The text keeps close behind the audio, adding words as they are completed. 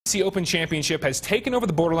The Open Championship has taken over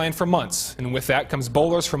the borderland for months, and with that comes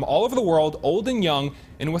bowlers from all over the world, old and young,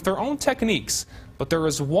 and with their own techniques. But there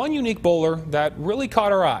is one unique bowler that really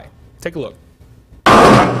caught our eye. Take a look.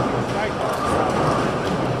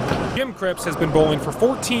 Jim Cripps has been bowling for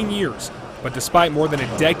 14 years, but despite more than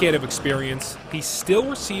a decade of experience, he still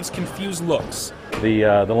receives confused looks.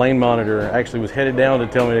 The lane monitor actually was headed down to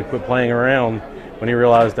tell me to quit playing around when he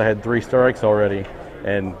realized I had 3 strikes already,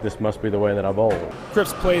 and this must be the way that I bowl.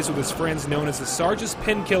 Cripps plays with his friends known as the Sarge's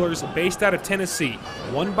Pin Killers, based out of Tennessee.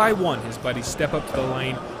 One by one, his buddies step up to the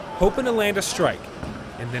lane, hoping to land a strike.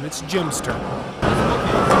 And then it's Jim's turn.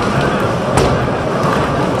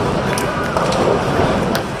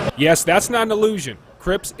 Yes, that's not an illusion.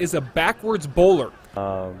 Cripps is a backwards bowler.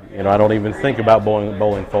 I don't even think about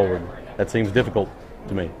bowling forward. That seems difficult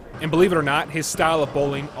to me. And believe it or not, his style of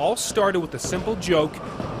bowling all started with a simple joke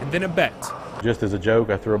and then a bet. Just as a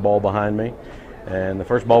joke, I threw a ball behind me, and the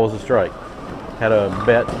first ball was a strike. Had a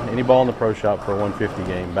bet, any ball in the pro shop for a 150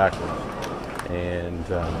 game backwards. And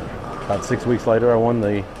about 6 weeks later, I won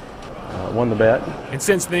the bet. And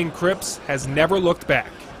since then, Cripps has never looked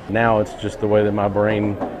back. Now it's just the way that my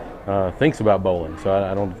brain thinks about bowling, so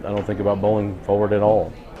I don't think about bowling forward at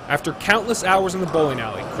all. After countless hours in the bowling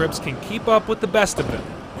alley, Cripps can keep up with the best of them.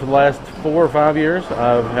 For the last 4 or 5 years,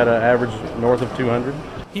 I've had an average north of 200.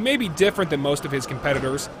 He may be different than most of his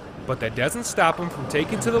competitors, but that doesn't stop him from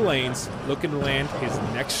taking to the lanes, looking to land his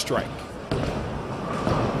next strike.